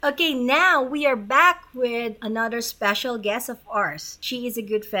Okay, now we are back with another special guest of ours. She is a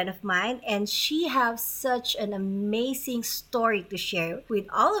good friend of mine and she has such an amazing story to share with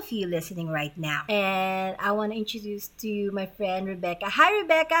all of you listening right now. And I want to introduce to you my friend Rebecca. Hi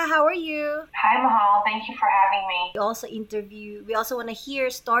Rebecca, how are you? Hi, Mahal. Thank you for having me. We also want to hear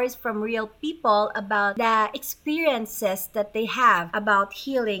stories from real people about the experiences that they have about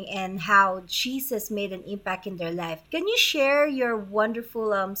healing and how Jesus made an impact in their life. Can you share your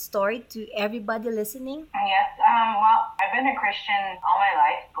wonderful story to everybody listening? Yes, well, I've been a Christian all my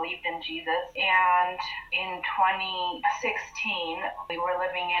life, believed in Jesus, and in 2016, we were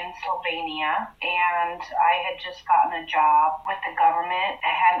living in Slovenia, and I had just gotten a job with the government.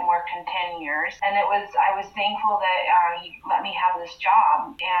 I hadn't worked in 10 years, and I was thankful that he let me have this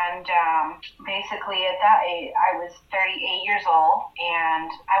job, and basically at that age, I was 38 years old,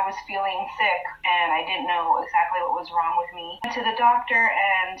 and I was feeling sick, and I didn't know exactly what was wrong with me. I went to the doctor,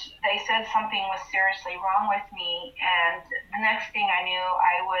 and they said something was seriously wrong with me, and the next thing I knew,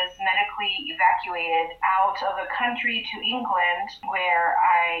 I was medically evacuated out of the country to England, where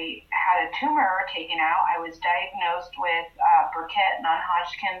I had a tumor taken out. I was diagnosed with Burkitt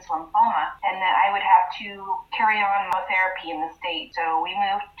non-Hodgkin's lymphoma, and that I would have to carry on chemotherapy in the States. So we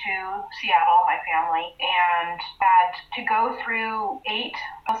moved to Seattle, my family, and had to go through 8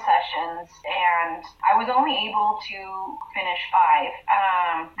 sessions, and I was only able to finish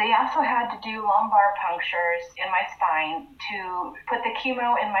 5. They also had to do lumbar punctures in my spine to put the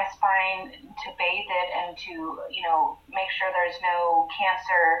chemo in my spine, to bathe it, and to, make sure there's no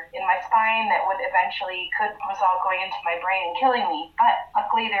cancer in my spine that would eventually was all going into my brain and killing me. But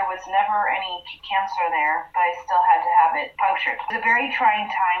luckily there was never any cancer there, but I still had to have it punctured. It was a very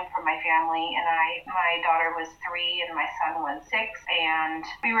trying time for my family, and my daughter was 3 and my son was 6, and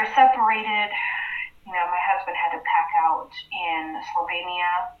we were separated. My husband had to pack out in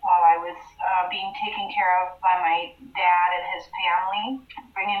Slovenia while I was being taken care of by my dad and his family,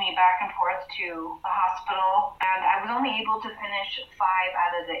 bringing me back and forth to the hospital. And I was only able to finish 5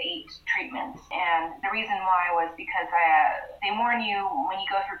 out of the 8 treatments. And the reason why was because they warn you when you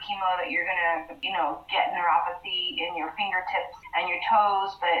go through chemo that you're going to, get neuropathy in your fingertips and your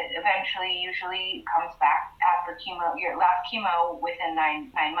toes, but eventually usually comes back after chemo, your last chemo, within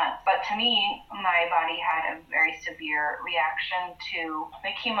nine months. But to me, my body had a very severe reaction to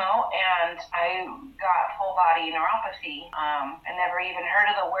the chemo, and I got full body neuropathy. I never even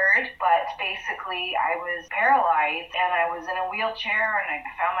heard of the word, but basically I was paralyzed, and I was in a wheelchair, and I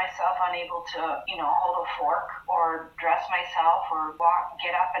found myself unable to, hold a fork or dress myself or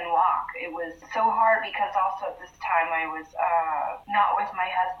get up and walk. It was so hard because also at this time I was not with my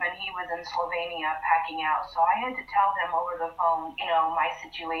husband. He was in Slovenia packing out, so I had to tell him over the phone, my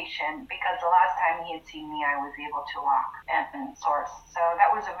situation, because the last time he had seen me, I was able to walk and source. So that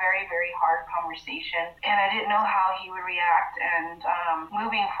was a very, very hard conversation, and I didn't know how he would react. And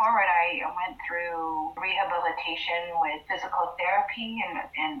moving forward, I went through rehabilitation with physical therapy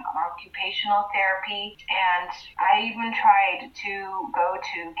and occupational therapy, and I even tried to go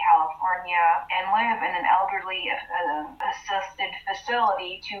to California and live in an elderly assisted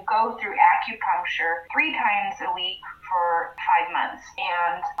facility to go through acupuncture 3 times a week for 5 months.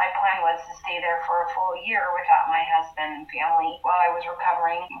 And my plan was to stay there for a full year without my husband and family while I was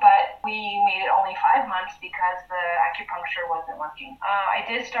recovering. But we made it only 5 months because the acupuncture wasn't working. I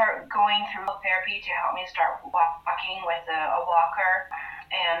did start going through therapy to help me start walking with a walker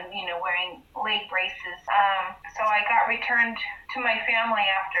and, wearing leg braces. So I got returned to my family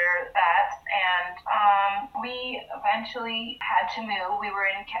after that, and we eventually had to move. We were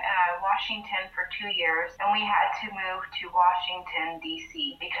in Washington for 2 years, and we had to move to Washington,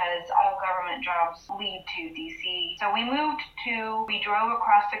 D.C., because all government jobs lead to D.C. So we drove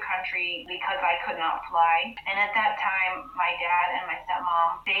across the country because I could not fly. And at that time, my dad and my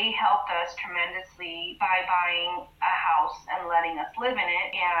stepmom, they helped us tremendously by buying a house and letting us live in it.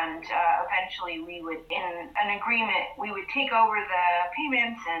 And eventually we would, in an agreement, we would take over the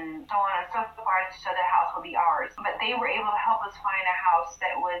payments and so on and so forth, so the house would be ours. But they were able to help us find a house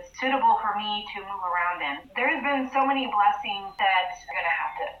that was suitable for me to move around in. There's been so many blessings that are going to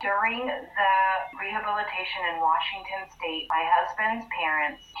happen. During the rehabilitation in Washington State, my husband's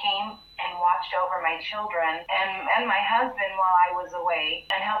parents came and watched over my children and my husband while I was away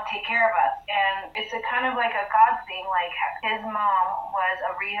and helped take care of us. And it's a kind of like a God thing, like his mom was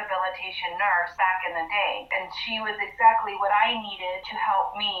a rehabilitation nurse back in the day, and she was exactly what I needed to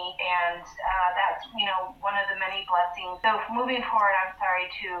help me, and that's, one of the many blessings. So moving forward, I'm sorry,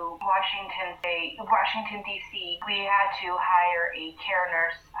 to Washington, D.C., we had to hire a care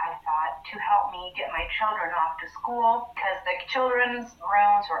nurse, I thought, to help me get my children off to school because the children's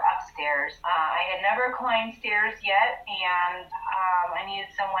rooms were upstairs. I had never climbed stairs yet, and I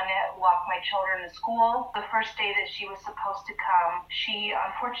needed someone to walk my children to school. The first day that she was supposed to come, she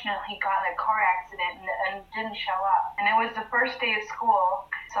unfortunately got in a car accident and didn't show up. And it was the first day of school,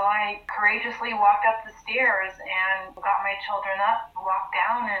 so I courageously walked up the stairs and got my children up, walked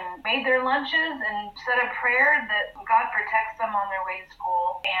down, and made their lunches and said a prayer that God protects them on their way to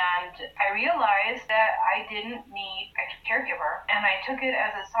school. And I realized that I didn't need a caregiver, and I took it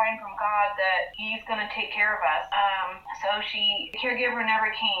as a sign from God that He's going to take care of us. So the caregiver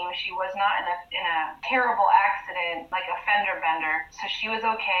never came. She was not in a terrible accident, like a fender bender. So she was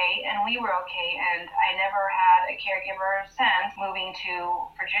okay, and we were okay, and I never had a caregiver since moving to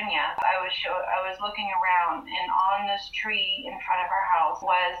Virginia. I was looking around, and on this tree in front of our house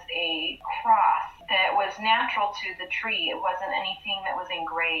was a cross that was natural to the tree. It wasn't anything that was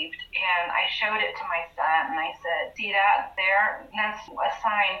engraved. And I showed it to my son, and I said, see that there? That's a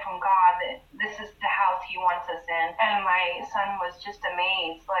sign from God that this is the house He wants us in. And my son was just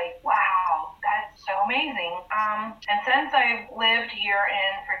amazed, like, wow, that's so amazing. And since I've lived here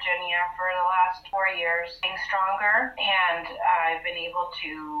in Virginia for the last 4 years, getting stronger, and I've been able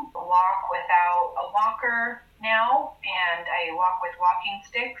to walk without a walker now, and I walk with walking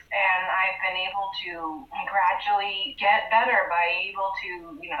sticks, and I've been able to gradually get better by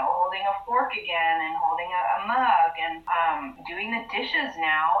holding a fork again, and holding a mug, and doing the dishes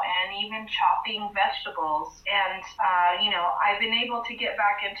now, and even chopping vegetables. And I've been able to get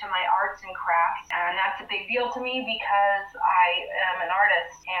back into my arts and crafts, and that's a big deal to me because I am an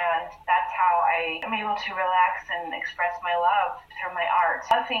artist, and that's how I am able to relax and express my love through my art.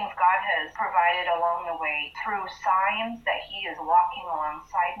 Blessings God has provided along the way through signs that He is walking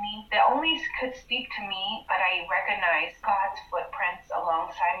alongside me that only could speak to me, but I recognize God's footprints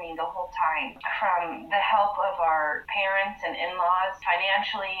alongside me the whole time. From the help of our parents and in-laws,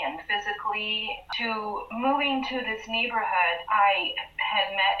 financially and physically, to moving to this neighborhood. I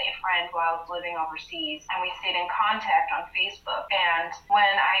had met a friend while I was living overseas, and we stayed in contact on Facebook. And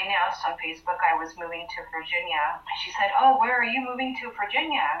when I announced on Facebook I was moving to Virginia, she said, "Oh, where are you moving to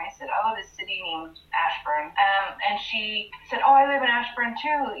Virginia?" And I said, "Oh, this city named Ashburn." And she said, "Oh, I live in Ashburn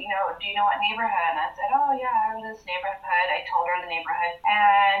too. Do you know what neighborhood?" And I said, "Oh, yeah, I live in this neighborhood." I told her the neighborhood,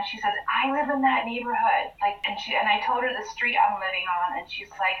 and she said, "I live in that neighborhood." And I told her the street I'm living on, and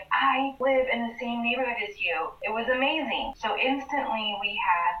she's like, "I live in the same neighborhood as you." It was amazing. So instantly we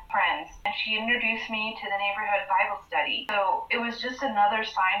had friends, and she introduced me to the neighborhood Bible study. So it was just another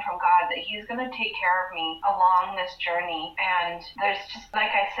sign from God that He's going to take care of me along this journey. And there's just,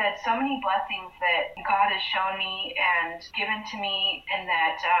 like I said, so many blessings that God has shown me and given to me, and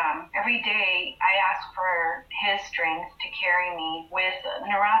that every day I ask for His strength to carry me. With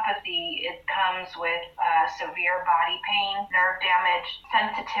neuropathy, it comes with severe body pain, nerve damage,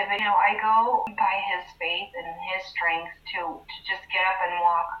 sensitivity. I go by His faith and His strength to just get up and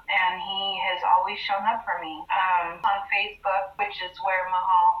walk, and He has always shown up for me. On Facebook, which is where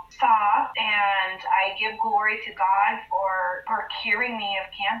Mahal saw, and I give glory to God for curing me of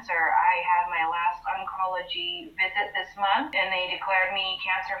cancer. I had my last oncology visit this month, and they declared me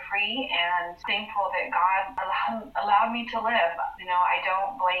cancer-free, and thankful that God allowed me to live. I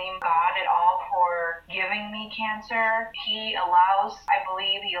don't blame God at all for giving me cancer. I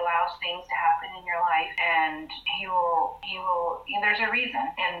believe He allows things to happen in your life, and He will, there's a reason.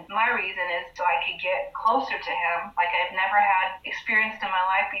 And my reason is so I could get closer to Him like I've never had experienced in my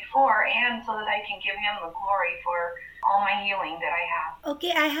life before, and so that I can give Him the glory for all my healing that I have.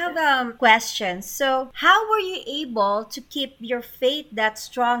 Okay, I have a question. So, how were you able to keep your faith that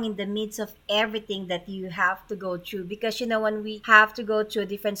strong in the midst of everything that you have to go through? Because, when we have to go through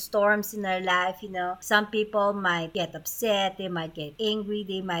different storms in our life, some people might get upset, they might get angry,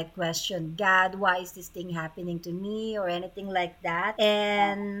 they might question God, why is this thing happening to me, or anything like that.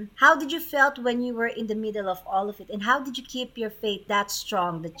 And how did you felt when you were in the middle of all of it? And how did you keep your faith that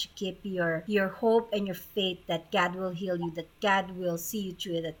strong, that you keep your hope and your faith that God will heal you, that God will see you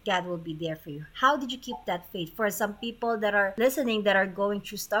through it, that God will be there for you? How did you keep that faith? For some people that are listening that are going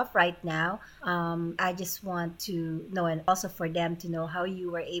through stuff right now, I just want to know, and also for them to know how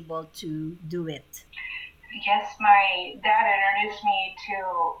you were able to do it. Yes, my dad introduced me to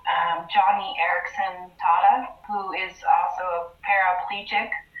Johnny Erickson Tata, who is also a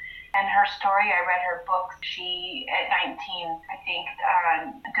paraplegic. And her story, I read her book. She, at 19, I think,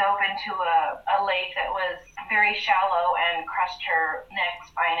 dove into a lake that was very shallow and crushed her neck,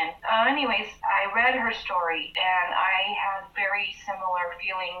 spine. And anyways, I read her story, and I had very similar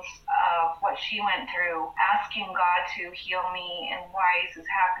feelings of what she went through, asking God to heal me and why is this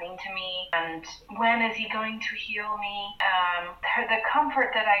happening to me, and when is He going to heal me? The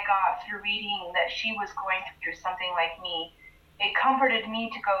comfort that I got through reading that she was going through something like me, it comforted me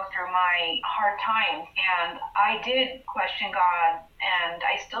to go through my hard times. And I did question God, and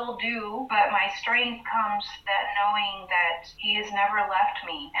I still do, but my strength comes that knowing that He has never left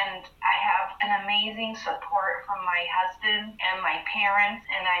me. And I have an amazing support from my husband and my parents,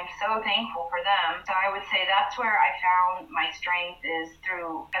 and I'm so thankful for them. So I would say that's where I found my strength, is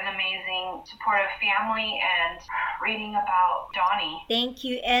through an amazing supportive family and reading about Donnie. Thank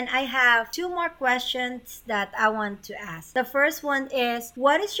you. And I have two more questions that I want to ask. The first one is,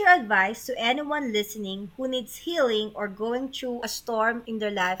 what is your advice to anyone listening who needs healing or going through a storm in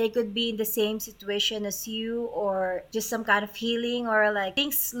their life? They could be in the same situation as you, or just some kind of healing, or like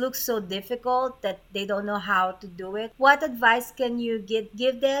things look so difficult that they don't know how to do it. What advice can you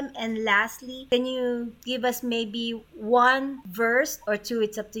give them? And lastly, can you give us maybe one verse or two,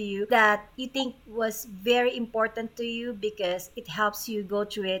 it's up to you, that you think was very important to you because it helps you go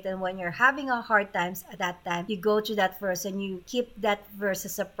through it, and when you're having a hard times at that time, you go to that verse and you keep that verse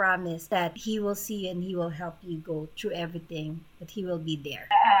as a promise that He will see and He will help you go through everything, that He will be there.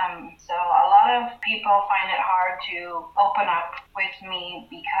 So a lot of people find it hard to open up with me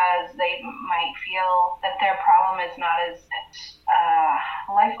because they might feel that their problem is not as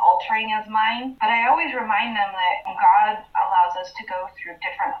life-altering as mine. But I always remind them that God allows us to go through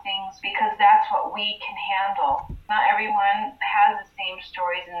different things because that's what we can handle. Not everyone has the same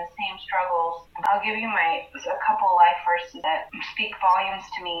stories and the same struggles. I'll give you a couple of life verses that speak volumes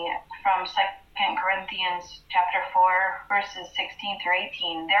to me from 2 Corinthians chapter 4, verses 16 through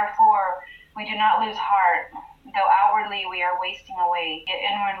 18. Therefore, we do not lose heart. Though outwardly we are wasting away, yet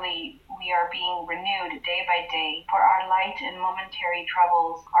inwardly we are being renewed day by day. For our light and momentary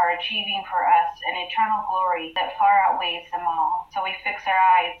troubles are achieving for us an eternal glory that far outweighs them all. So we fix our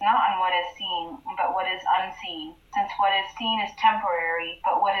eyes not on what is seen, but what is unseen. Since what is seen is temporary,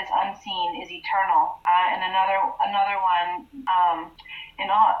 but what is unseen is eternal. And another one, in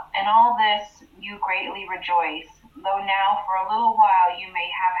all this you greatly rejoice, though now for a little while you may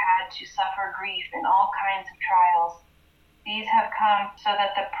have had to suffer grief in all kinds of trials. These have come so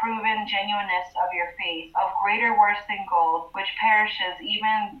that the proven genuineness of your faith, of greater worth than gold, which perishes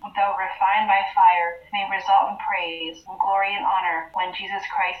even though refined by fire, may result in praise, and glory, and honor when Jesus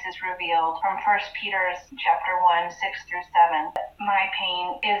Christ is revealed. From 1 Peter chapter 1, 6 through 7. My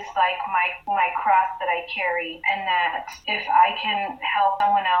pain is like my cross that I carry, and that if I can help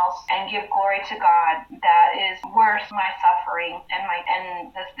someone else and give glory to God, that is worth my suffering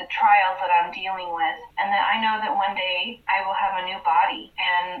and the trials that I'm dealing with. And that I know that one day I will have a new body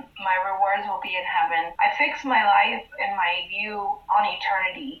and my rewards will be in heaven. I fix my life and my view on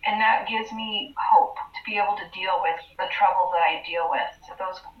eternity, and that gives me hope to be able to deal with the trouble that I deal with. So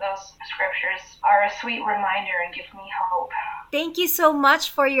those scriptures are a sweet reminder and give me hope. Thank you so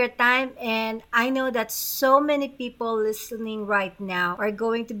much for your time, and I know that so many people listening right now are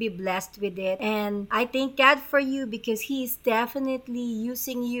going to be blessed with it, and I thank God for you because He is definitely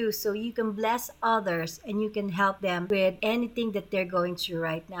using you so you can bless others and you can help them with anything that they're going through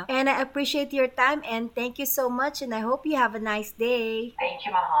right now. And I appreciate your time, and thank you so much, and I hope you have a nice day. Thank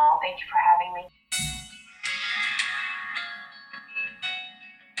you, Mahal. Thank you for having me.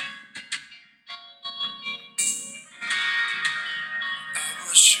 I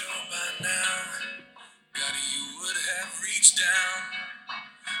was sure by now, God, you would have reached down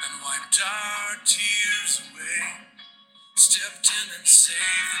and wiped our tears away, stepped in and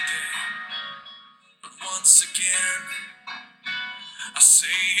saved the day. But once again, I say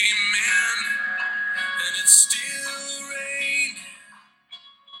amen, and it's still raining.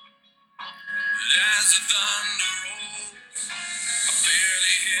 But as the thunder rolls, I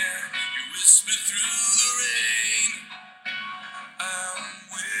barely hear you whisper through the rain, I'm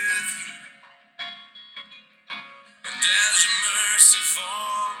with you. And as your mercy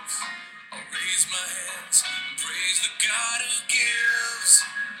falls, I'll raise my hands and praise the God who gives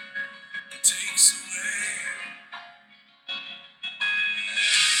and takes away.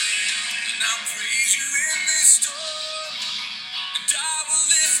 And I'll praise you in this storm, and I will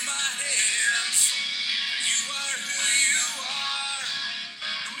lift my hands. For you are who you are,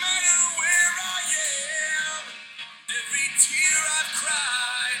 no matter where I am.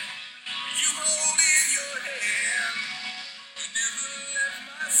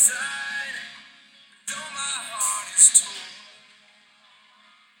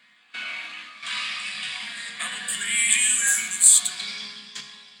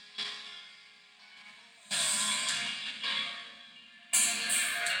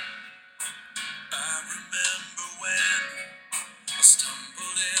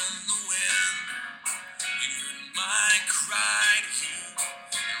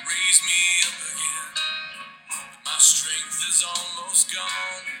 all's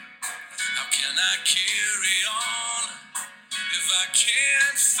gone. How can I carry on if I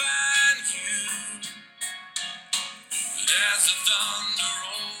can't find you? But as the thunder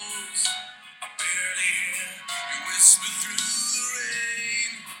rolls, I barely hear you whisper through the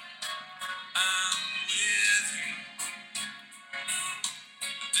rain. I'm with you.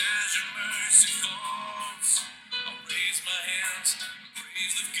 And as your mercy falls, I'll raise my hands and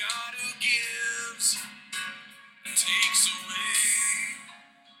praise the God who gives and takes away.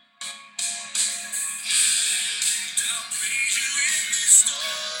 And I'll praise you in this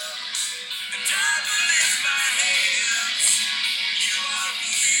storm, and I will lift my hands. You are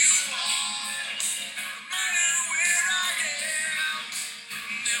who you are, no matter where I am.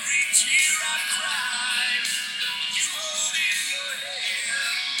 And every tear I cried, you hold in your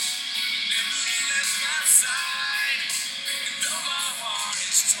hand. Never left my side, and though my heart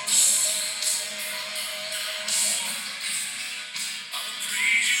is torn, I will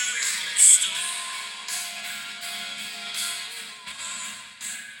praise you in this storm.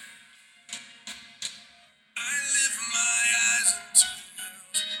 I lift my eyes up to the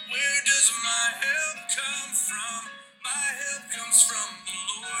hills. Where does my help come from? My help comes from the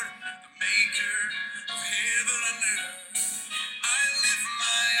Lord, the maker of heaven and earth. I lift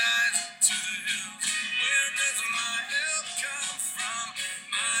my eyes up to the hills. Where does my help come from?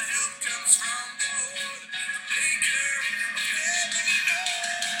 My help comes from the Lord, the maker of heaven and earth.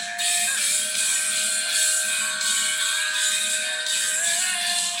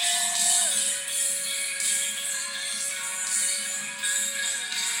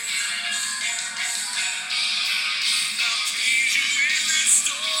 I'll praise you in this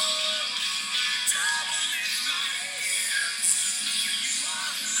storm. And I will lift my hands. You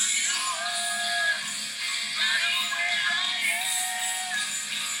are who you are, no matter where I am.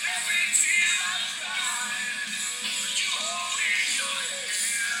 Every tear I cry, you hold in your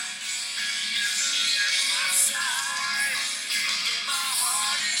hand. Never left my side, though my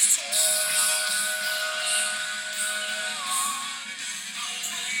heart is torn. I'll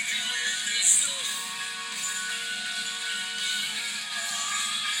praise you in this storm.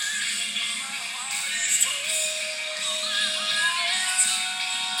 My heart is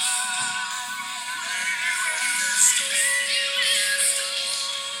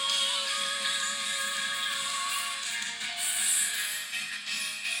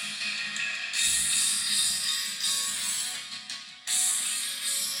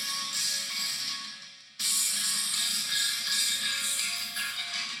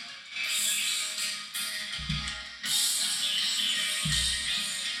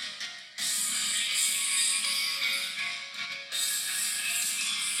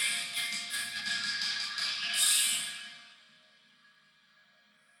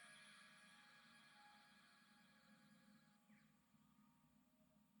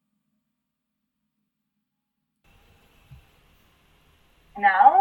Now